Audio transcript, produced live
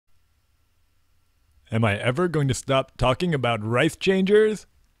Am I ever going to stop talking about rice changers?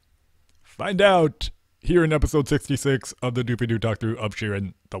 Find out here in episode 66 of the Doofy Doo Talk Through of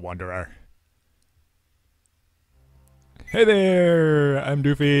Shiren the Wanderer. Hey there, I'm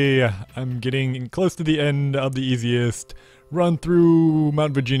Doofy. I'm getting close to the end of the easiest run through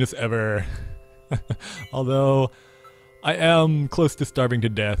Mount Virginus ever. Although I am close to starving to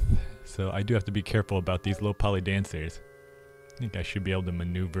death, so I do have to be careful about these low poly dancers. I think I should be able to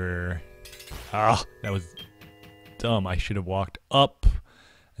maneuver. Ah, that was dumb. I should have walked up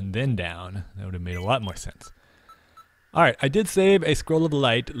and then down. That would have made a lot more sense. Alright, I did save a scroll of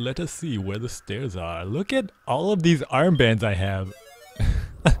light. Let us see where the stairs are. Look at all of these armbands I have.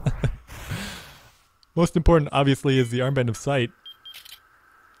 Most important, obviously, is the armband of sight.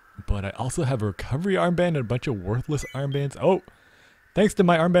 But I also have a recovery armband and a bunch of worthless armbands. Oh, thanks to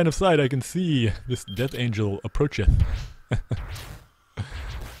my armband of sight, I can see this death angel approacheth.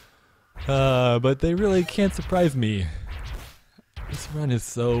 But they really can't surprise me. This run is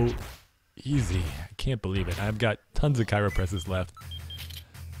so easy. I can't believe it. I've got tons of chiropresses left.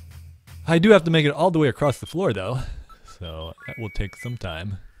 I do have to make it all the way across the floor, though. So that will take some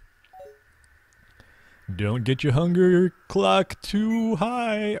time. Don't get your hunger clock too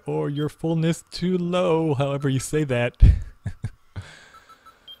high or your fullness too low, however you say that.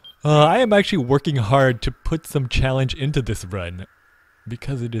 I am actually working hard to put some challenge into this run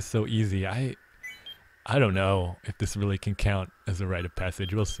because it is so easy. I don't know if this really can count as a rite of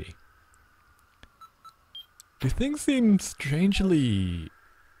passage. We'll see. Do things seem strangely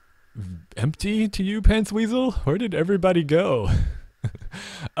empty to you, Pants Weasel? Where did everybody go?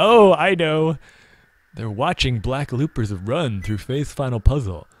 Oh, I know. They're watching Blacklooper's run through Faye's final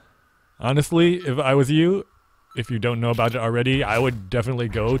puzzle. Honestly, if I was you, if you don't know about it already, I would definitely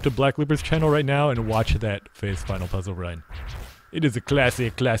go to Blacklooper's channel right now and watch that Faye's final puzzle run. It is a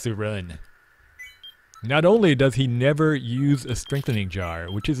classy run. Not only does he never use a strengthening jar,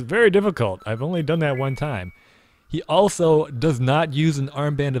 which is very difficult, I've only done that one time, he also does not use an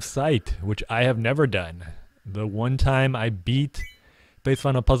armband of sight, which I have never done. The one time I beat Faye's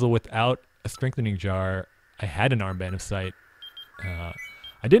final puzzle without a strengthening jar, I had an armband of sight.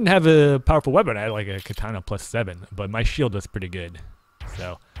 I didn't have a powerful weapon. I had like a katana +7, but my shield was pretty good.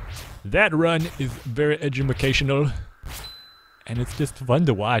 So that run is very educational, and it's just fun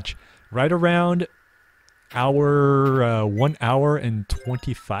to watch. Right around 1 hour and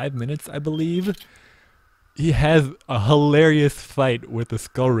 25 minutes, I believe, he has a hilarious fight with the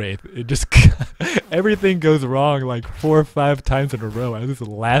Skull Wraith. It just everything goes wrong like 4 or 5 times in a row. I was just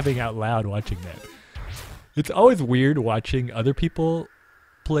laughing out loud watching that. It's always weird watching other people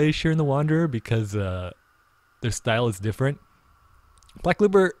play Shiren the Wanderer because their style is different.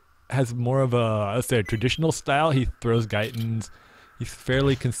 Blacklooper has more of a, let's say, a traditional style. He throws Gaitans. He's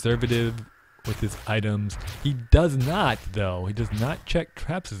fairly conservative with his items. He does not, though. He does not check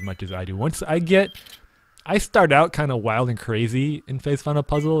traps as much as I do. I start out kind of wild and crazy in Faye's Final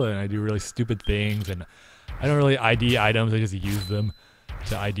Puzzle, and I do really stupid things, and I don't really ID items. I just use them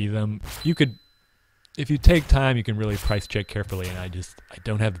to ID them. You could, if you take time, you can really price check carefully, and I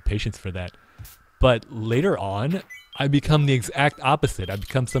don't have the patience for that. But later on, I become the exact opposite. I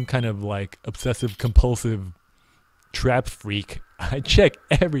become some kind of like obsessive compulsive trap freak. I check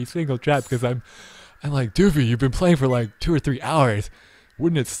every single trap because I'm like, Doofy, you've been playing for like 2 or 3 hours.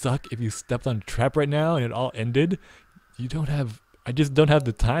 Wouldn't it suck if you stepped on a trap right now and it all ended? I just don't have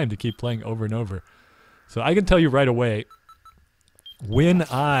the time to keep playing over and over. So I can tell you right away, when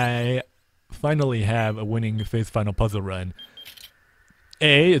I finally have a winning Faye's Final Puzzle run,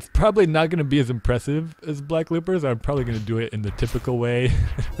 it's probably not going to be as impressive as Blacklooper's. I'm probably going to do it in the typical way.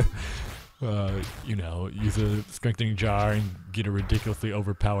 You know, use a strengthening jar and get a ridiculously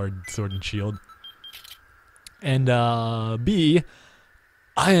overpowered sword and shield. And B,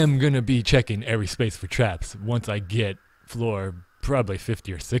 I am going to be checking every space for traps once I get floor probably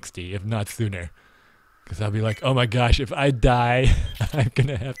 50 or 60, if not sooner. Because I'll be like, oh my gosh, if I die, I'm going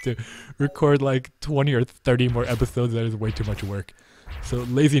to have to record like 20 or 30 more episodes. That is way too much work. So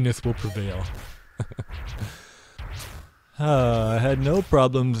laziness will prevail. I had no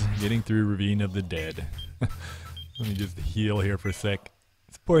problems getting through Ravine of the Dead. Let me just heal here for a sec.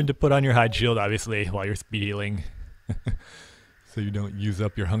 It's important to put on your hide shield, obviously, while you're speed healing. So you don't use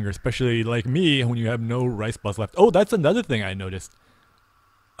up your hunger, especially like me when you have no rice balls left. Oh, that's another thing I noticed.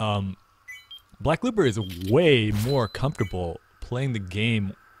 Blacklooper is way more comfortable playing the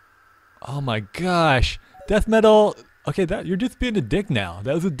game. Oh my gosh. Death metal. Okay, you're just being a dick now.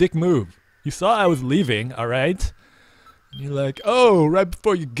 That was a dick move. You saw I was leaving, alright? And you're like, oh, right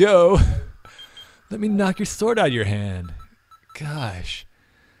before you go, let me knock your sword out of your hand. Gosh.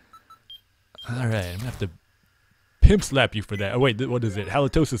 Alright, I'm gonna have to pimp slap you for that. Oh wait, what is it?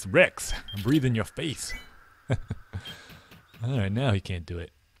 Halitosis Rex. I'm breathing your face. Alright, now he can't do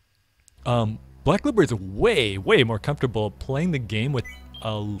it. Blacklooper is way more comfortable playing the game with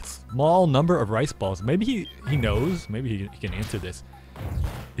a small number of rice balls. Maybe he knows, maybe he can answer this.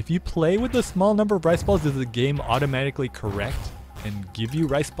 If you play with a small number of rice balls, does the game automatically correct and give you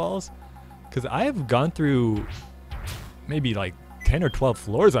rice balls? Because I have gone through maybe like 10 or 12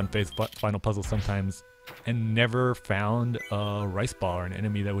 floors on Final Puzzle sometimes and never found a rice ball or an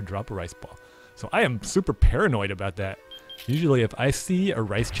enemy that would drop a rice ball. So I am super paranoid about that. Usually if I see a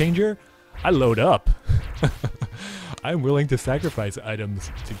rice changer, I load up. I'm willing to sacrifice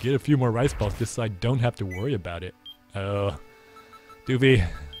items to get a few more rice balls just so I don't have to worry about it. Oh, Doofy,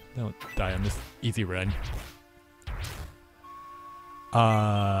 don't die on this easy run.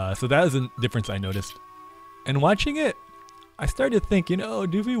 So that is a difference I noticed. And watching it, I started to think, you know,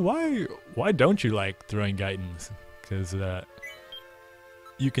 Doofy, why don't you like throwing Gaitans? Because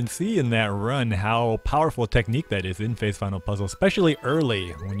you can see in that run how powerful a technique that is in Phase Final Puzzle, especially early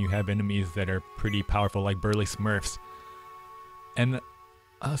when you have enemies that are pretty powerful like burly Smurfs. And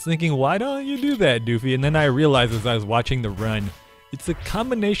I was thinking, why don't you do that, Doofy? And then I realized as I was watching the run, it's a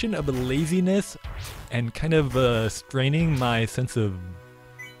combination of laziness and kind of straining my sense of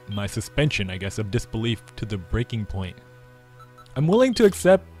my suspension, I guess, of disbelief to the breaking point. I'm willing to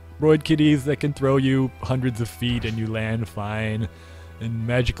accept roid kitties that can throw you hundreds of feet and you land fine, and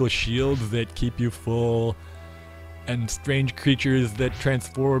magical shields that keep you full, and strange creatures that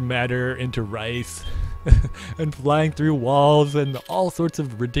transform matter into rice, and flying through walls, and all sorts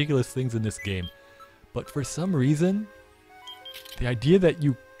of ridiculous things in this game. But for some reason, the idea that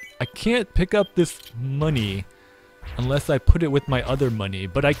I can't pick up this money unless I put it with my other money,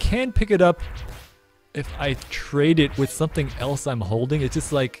 but I can pick it up if I trade it with something else I'm holding. It's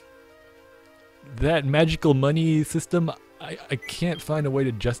just like that magical money system, I can't find a way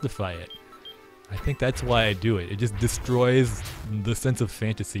to justify it. I think that's why I do it. It just destroys the sense of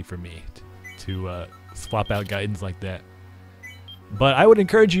fantasy for me to swap out guidance like that. But I would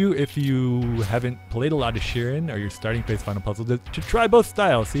encourage you, if you haven't played a lot of Shiren or you're starting Phase Final Puzzle, to try both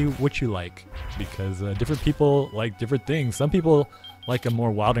styles, see what you like. Because different people like different things. Some people like a more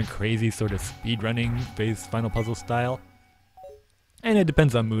wild and crazy sort of speedrunning Phase Final Puzzle style. And it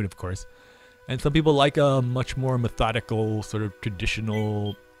depends on mood, of course. And some people like a much more methodical, sort of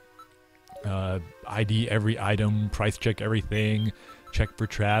traditional ID every item, price check everything, check for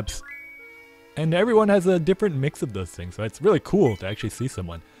traps. And everyone has a different mix of those things, so it's really cool to actually see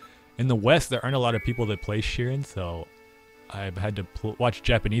someone. In the West, there aren't a lot of people that play Shiren, so I've had to watch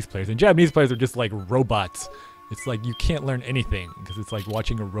Japanese players. And Japanese players are just like robots. It's like you can't learn anything, because it's like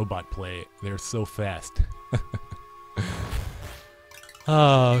watching a robot play. They're so fast.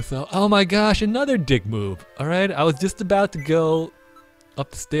 Oh my gosh, another dick move. Alright, I was just about to go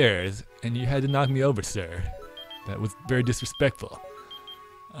up the stairs, and you had to knock me over, sir. That was very disrespectful.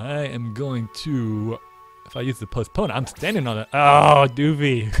 I am going to, if I use the postpone, I'm standing on it. Oh,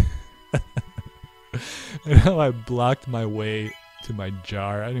 Doofy. And how I blocked my way to my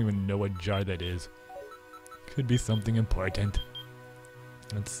jar. I don't even know what jar that is. Could be something important.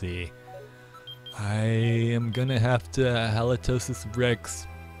 Let's see. I am gonna have to Halitosis Rex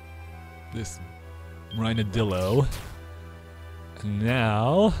this Rhinodillo. And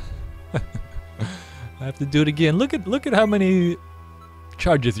now I have to do it again. Look at how many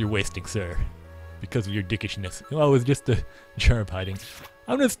charges you're wasting, sir, because of your dickishness. Oh, it was just a jar of hiding.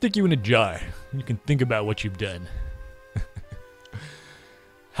 I'm gonna stick you in a jar. You can think about what you've done.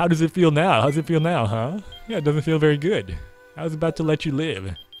 How does it feel now? How's it feel now, huh? Yeah, it doesn't feel very good. I was about to let you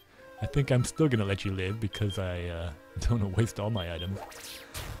live. I think I'm still gonna let you live because I don't want to waste all my items.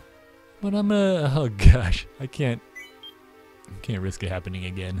 But I'm oh gosh, I can't risk it happening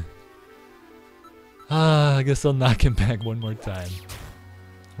again. I guess I'll knock him back one more time.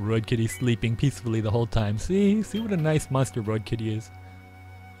 Roid Kitty sleeping peacefully the whole time. See what a nice monster Roid Kitty is.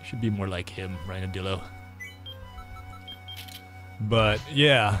 You should be more like him, Rhinodillo. But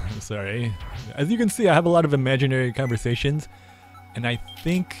yeah, I'm sorry. As you can see, I have a lot of imaginary conversations, and I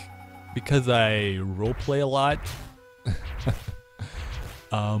think because I roleplay a lot,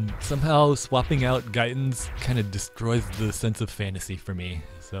 somehow swapping out Gaitans kind of destroys the sense of fantasy for me.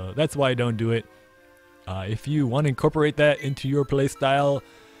 So that's why I don't do it. If you want to incorporate that into your playstyle,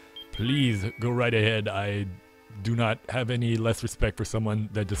 please go right ahead. I do not have any less respect for someone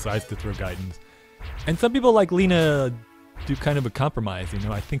that decides to throw Gaitans. And some people like Lena do kind of a compromise, you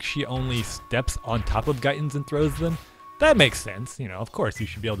know. I think she only steps on top of Gaitans and throws them. That makes sense, you know. Of course, you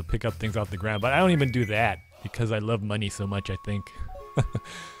should be able to pick up things off the ground, but I don't even do that because I love money so much, I think.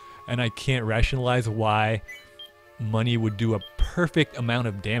 and I can't rationalize why money would do a perfect amount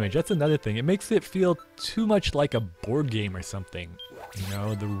of damage. That's another thing. It makes it feel too much like a board game or something. You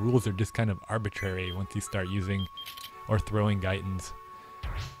know, the rules are just kind of arbitrary once you start using or throwing items.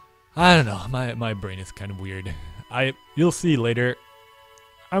 I don't know. My brain is kind of weird. You'll see later.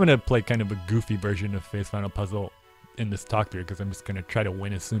 I'm gonna play kind of a goofy version of Phase Final Puzzle in this talk through because I'm just gonna try to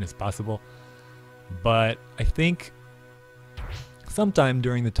win as soon as possible. But I think sometime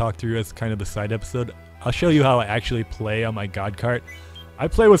during the talk through, as kind of a side episode, I'll show you how I actually play on my God Cart. I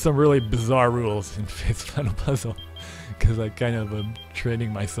play with some really bizarre rules in Phase Final Puzzle because I kind of am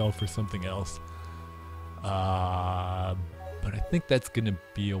training myself for something else. But I think that's gonna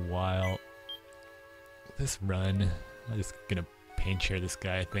be a while. This run, I'm just gonna paint share this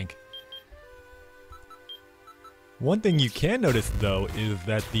guy, I think. One thing you can notice though is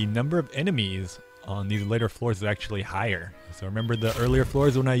that the number of enemies on these later floors is actually higher. So remember the earlier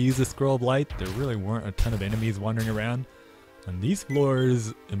floors when I used the scroll of light, there really weren't a ton of enemies wandering around. On these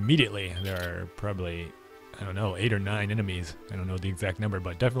floors, immediately, there are probably, I don't know, 8 or 9 enemies. I don't know the exact number,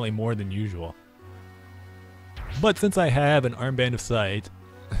 but definitely more than usual. But since I have an armband of sight,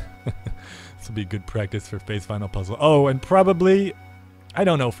 this will be good practice for Phase Final Puzzle. Oh, and probably, I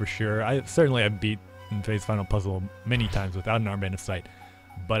don't know for sure. Certainly I've beat in Phase Final Puzzle many times without an armband of sight.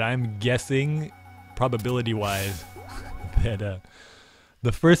 But I'm guessing, probability-wise, that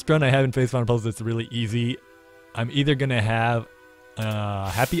the first run I have in Phase Final Puzzle is really easy. I'm either going to have a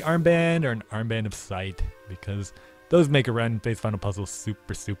happy armband or an armband of sight, because those make a run in Phase Final Puzzle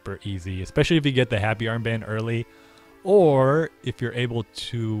super, super easy, especially if you get the happy armband early, or if you're able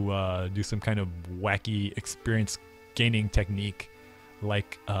to do some kind of wacky experience gaining technique,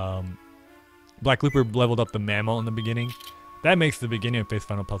 like Blacklooper leveled up the mammal in the beginning. That makes the beginning of Phase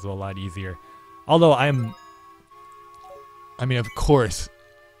Final Puzzle a lot easier. Although I mean, of course,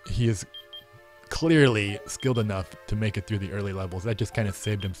 he is clearly skilled enough to make it through the early levels. That just kind of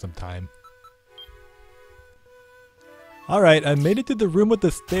saved him some time. Alright, I made it to the room with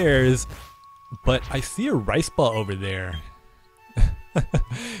the stairs, but I see a rice ball over there.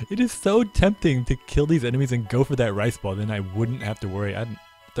 It is so tempting to kill these enemies and go for that rice ball, then I wouldn't have to worry. I'm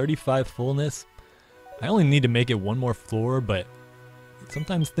 35 fullness. I only need to make it one more floor, but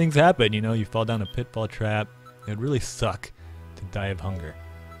sometimes things happen, you know, you fall down a pitfall trap. It would really suck to die of hunger.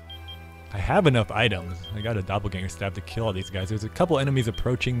 I have enough items. I got a doppelganger staff to kill all these guys. There's a couple enemies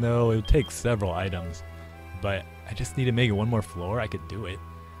approaching though. It would take several items. But I just need to make it one more floor. I could do it.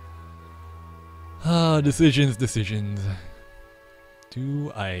 Ah, decisions.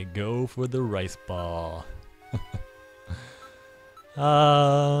 Do I go for the rice ball?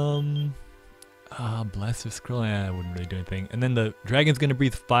 Blast of Scroll. I wouldn't really do anything. And then the dragon's gonna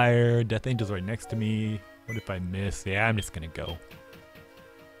breathe fire. Death Angel's right next to me. What if I miss? Yeah, I'm just gonna go.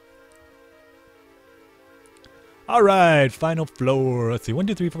 Alright, final floor. Let's see, 1,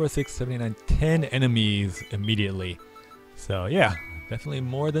 2, 3, 4, 6, 7, 8, 9, 10 enemies immediately. So yeah, definitely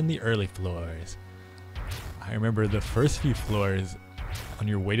more than the early floors. I remember the first few floors on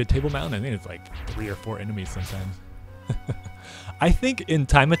your way to Table Mountain, I think it's like 3 or 4 enemies sometimes. I think in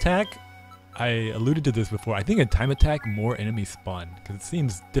Time Attack, I alluded to this before, I think in Time Attack more enemies spawn, because it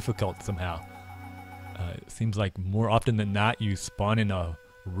seems difficult somehow. It seems like more often than not you spawn in a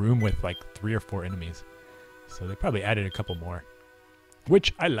room with like 3 or 4 enemies. So they probably added a couple more,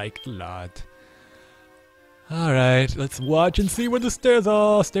 which I like a lot. Alright, let's watch and see where the stairs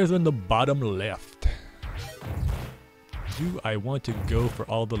are. Stairs are in the bottom left. Do I want to go for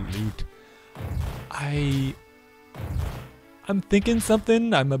all the loot? I'm thinking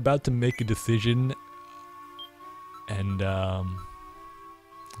something. I'm about to make a decision. And, let's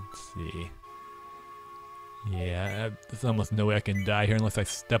see. Yeah, there's almost no way I can die here unless I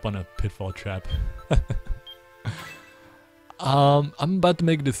step on a pitfall trap. I'm about to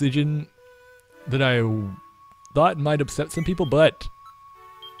make a decision that I thought might upset some people, but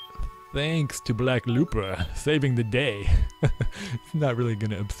thanks to Blacklooper saving the day, it's not really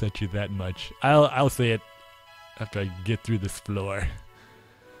gonna upset you that much. I'll say it after I get through this floor,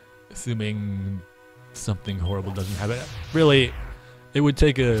 assuming something horrible doesn't happen. Really, it would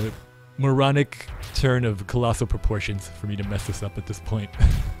take a moronic turn of colossal proportions for me to mess this up at this point.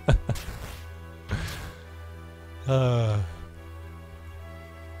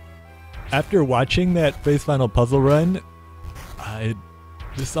 After watching that Phase Final Puzzle run,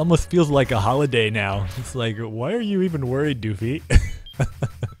 this almost feels like a holiday now. It's like, why are you even worried, Doofy?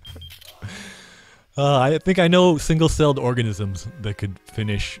 I think I know single-celled organisms that could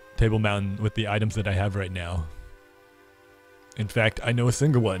finish Table Mountain with the items that I have right now. In fact, I know a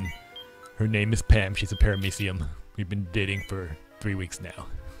single one. Her name is Pam. She's a paramecium. We've been dating for 3 weeks now.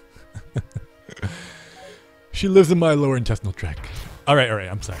 She lives in my lower intestinal tract. All right,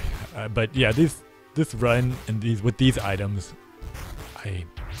 I'm sorry. But yeah, this run and with these items,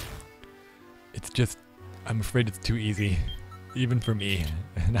 it's just, I'm afraid it's too easy, even for me,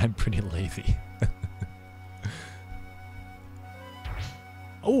 and I'm pretty lazy.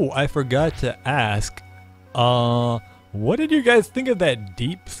 Oh, I forgot to ask, what did you guys think of that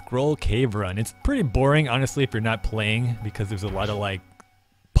deep scroll cave run? It's pretty boring, honestly, if you're not playing, because there's a lot of like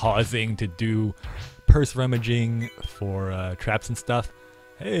pausing to do purse rummaging for traps and stuff.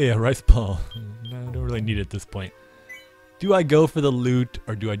 Hey, a rice ball. No, I don't really need it at this point. Do I go for the loot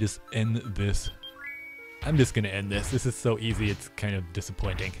or do I just end this? I'm just gonna end this. This is so easy, it's kind of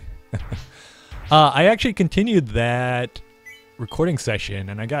disappointing. I actually continued that recording session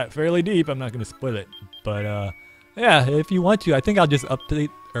and I got fairly deep. I'm not gonna spoil it, but yeah, if you want to, I think I'll just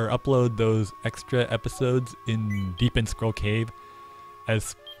upload those extra episodes in Deep in Scroll Cave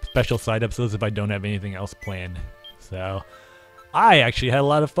as special side episodes if I don't have anything else planned. So I actually had a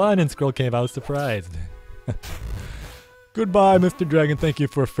lot of fun in Scroll Cave. I was surprised. Goodbye, Mr. Dragon. Thank you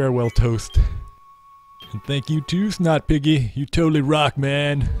for a farewell toast. And thank you too, Snot Piggy. You totally rock,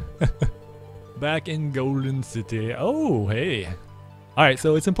 man. Back in Golden City. Oh, hey. Alright,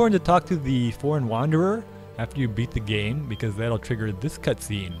 so it's important to talk to the Foreign Wanderer after you beat the game, because that'll trigger this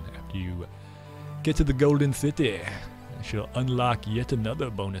cutscene after you get to the Golden City. She'll unlock yet another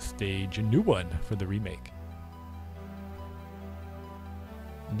bonus stage, a new one for the remake.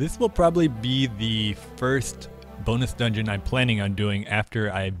 This will probably be the first bonus dungeon I'm planning on doing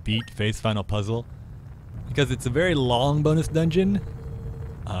after I beat Phase Final Puzzle, because it's a very long bonus dungeon.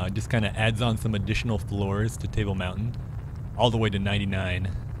 Just kind of adds on some additional floors to Table Mountain, all the way to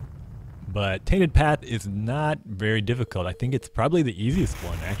 99. But Tainted Path is not very difficult. I think it's probably the easiest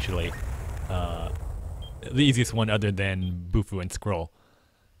one, actually. The easiest one other than Bufu and Scroll.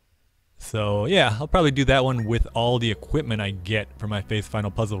 So yeah, I'll probably do that one with all the equipment I get for my Phase Final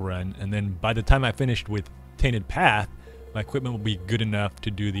Puzzle run, and then by the time I finished with Tainted Path, my equipment will be good enough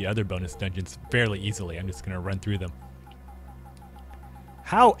to do the other bonus dungeons fairly easily. I'm just going to run through them.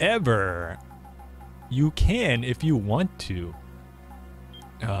 However, you can, if you want to,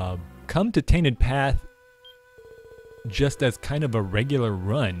 come to Tainted Path just as kind of a regular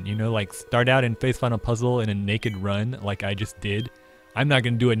run. You know, like start out in Phase Final Puzzle in a naked run like I just did. I'm not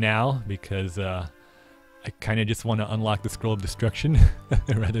going to do it now because I kind of just want to unlock the Scroll of Destruction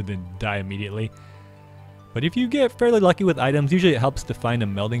rather than die immediately. But if you get fairly lucky with items, usually it helps to find a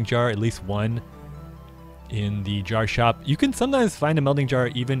melding jar, at least one, in the jar shop. You can sometimes find a melding jar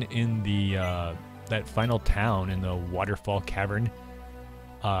even in the that final town in the waterfall cavern.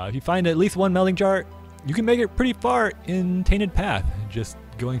 If you find at least one melding jar, you can make it pretty far in Tainted Path, just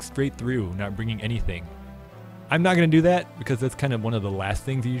going straight through, not bringing anything. I'm not going to do that because that's kind of one of the last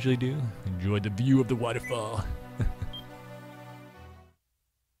things you usually do. Enjoy the view of the waterfall.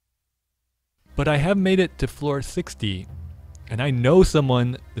 But I have made it to floor 60, and I know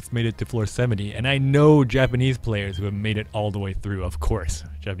someone that's made it to floor 70, and I know Japanese players who have made it all the way through, of course.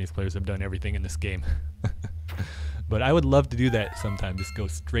 Japanese players have done everything in this game. But I would love to do that sometime, just go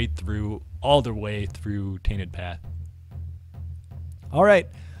straight through, all the way through Tainted Path. Alright,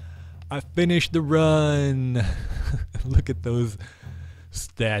 I finished the run. Look at those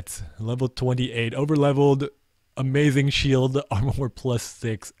stats. Level 28, overleveled, amazing shield, armor plus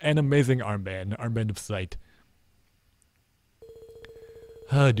 6, and amazing armband, armband of sight.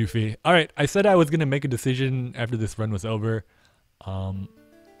 Doofy. Alright, I said I was going to make a decision after this run was over.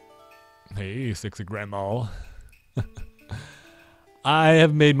 Hey, Sixy Grandma. I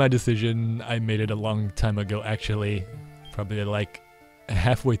have made my decision. I made it a long time ago, actually. Probably like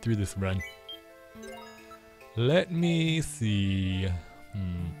halfway through this run. Let me see.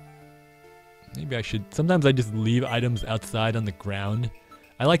 Maybe I should. Sometimes I just leave items outside on the ground.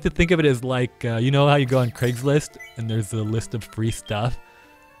 I like to think of it as like, you know how you go on Craigslist and there's a list of free stuff?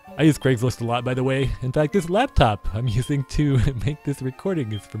 I use Craigslist a lot, by the way. In fact, this laptop I'm using to make this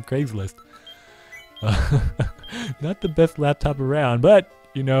recording is from Craigslist. Not the best laptop around, but,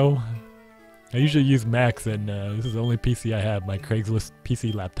 you know, I usually use Macs, and this is the only PC I have, my Craigslist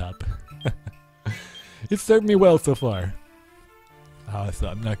PC laptop. It's served me well so far. So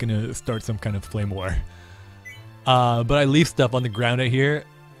I'm not going to start some kind of flame war. But I leave stuff on the ground out here,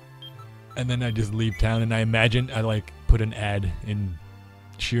 and then I just leave town, and I imagine I like put an ad in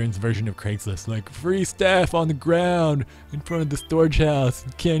Shiren's version of Craigslist, like free staff on the ground in front of the storage house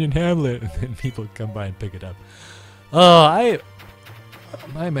in Canyon Hamlet, and then people come by and pick it up. Oh,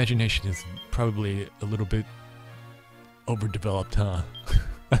 my imagination is probably a little bit overdeveloped, huh?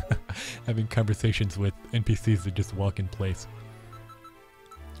 Having conversations with NPCs that just walk in place.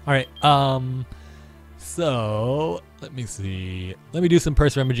 Alright, so let me see. Let me do some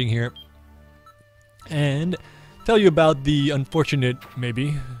purse rummaging here. And tell you about the unfortunate,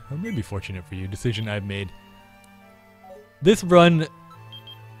 maybe, or maybe fortunate for you, decision I've made. This run,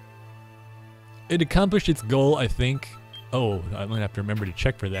 it accomplished its goal, I think. Oh, I'm gonna have to remember to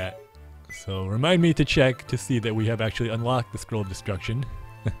check for that. So remind me to check to see that we have actually unlocked the Scroll of Destruction.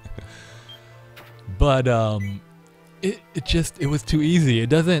 But it was too easy. It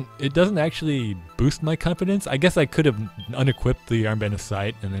doesn't actually boost my confidence. I guess I could have unequipped the Armband of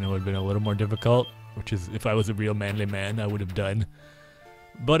Sight and then it would have been a little more difficult, which is if I was a real manly man I would have done.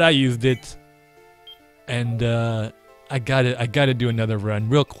 But I used it, and I gotta do another run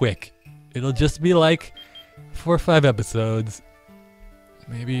real quick. It'll just be like 4 or 5 episodes,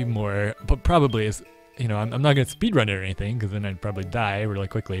 maybe more, but probably is. You know, I'm not gonna speedrun it or anything because then I'd probably die really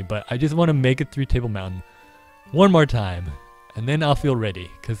quickly. But I just want to make it through Table Mountain one more time, and then I'll feel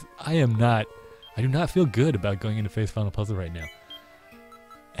ready. Because I do not feel good about going into Phase Final Puzzle right now.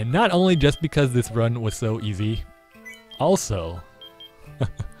 And not only just because this run was so easy, also,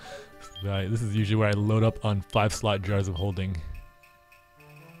 this is usually where I load up on 5-slot jars of holding.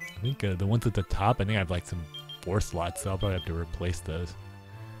 I think the ones at the top, I think I have like some 4 slots, so I'll probably have to replace those.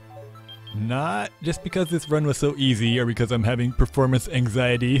 Not just because this run was so easy or because I'm having performance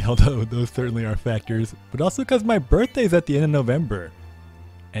anxiety, although those certainly are factors, but also because my birthday's at the end of November.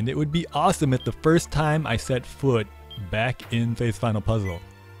 And it would be awesome if the first time I set foot back in Phase Final Puzzle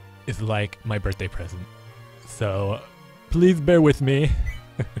is like my birthday present. So please bear with me.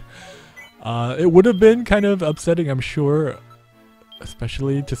 It would have been kind of upsetting, I'm sure,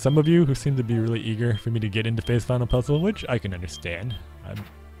 especially to some of you who seem to be really eager for me to get into Phase Final Puzzle, which I can understand.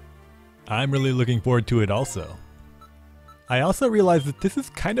 I'm really looking forward to it also. I also realized that this is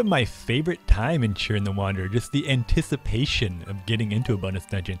kind of my favorite time in Shiren the Wanderer, just the anticipation of getting into a bonus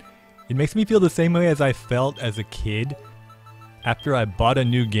dungeon. It makes me feel the same way as I felt as a kid after I bought a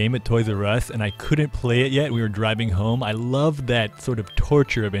new game at Toys R Us and I couldn't play it yet. We were driving home. I love that sort of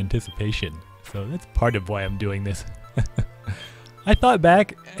torture of anticipation. So that's part of why I'm doing this. I thought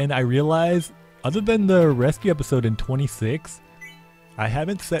back and I realized, other than the rescue episode in 26, I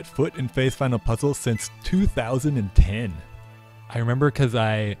haven't set foot in Phase Final Puzzle since 2010. I remember because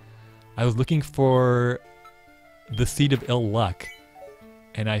I was looking for the Seed of Ill Luck,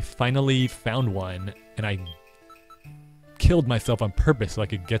 and I finally found one, and I killed myself on purpose so I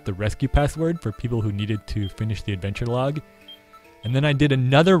could get the rescue password for people who needed to finish the adventure log. And then I did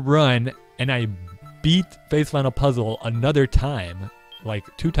another run, and I beat Phase Final Puzzle another time, like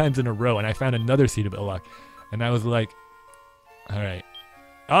 2 times in a row, and I found another Seed of Ill Luck. And I was like, alright.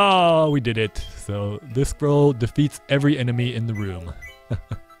 Oh, we did it. So this scroll defeats every enemy in the room.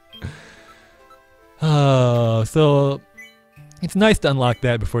 Oh, so it's nice to unlock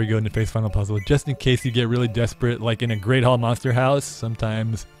that before you go into Phase Final Puzzle, just in case you get really desperate, like in a Great Hall Monster House.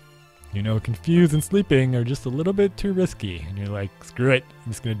 Sometimes, you know, confused and sleeping are just a little bit too risky, and you're like, screw it,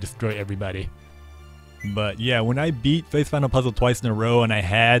 I'm just gonna destroy everybody. But yeah, when I beat Phase Final Puzzle twice in a row and I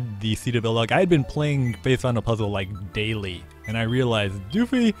had the Seed of Ill Luck, I had been playing Phase Final Puzzle like daily. And I realized,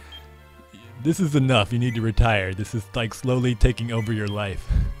 Doofy, this is enough, you need to retire. This is like slowly taking over your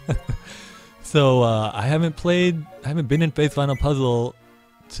life. So I haven't been in Phase Final Puzzle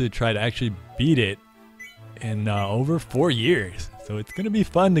to try to actually beat it in over 4 years. So it's going to be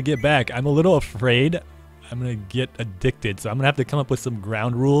fun to get back. I'm a little afraid I'm going to get addicted. So I'm going to have to come up with some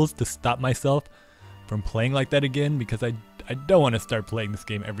ground rules to stop myself from playing like that again, because I don't want to start playing this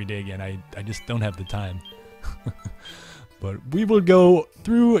game every day again. I just don't have the time. But we will go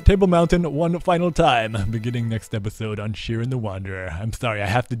through Table Mountain one final time, beginning next episode on Shiren the Wanderer. I'm sorry, I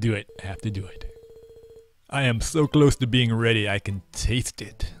have to do it. I have to do it. I am so close to being ready, I can taste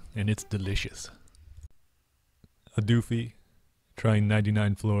it, and it's delicious. A Doofy, trying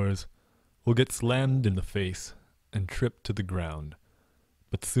 99 floors, will get slammed in the face and tripped to the ground.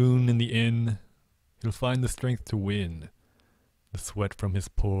 But soon in the end, he'll find the strength to win. The sweat from his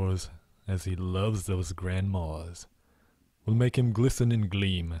pores, as he loves those grandmas, will make him glisten and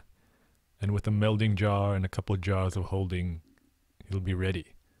gleam, and with a melding jar and a couple jars of holding, he'll be ready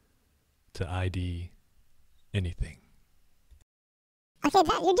to ID anything. Okay,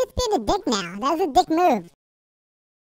 you're just being a dick now. That was a dick move.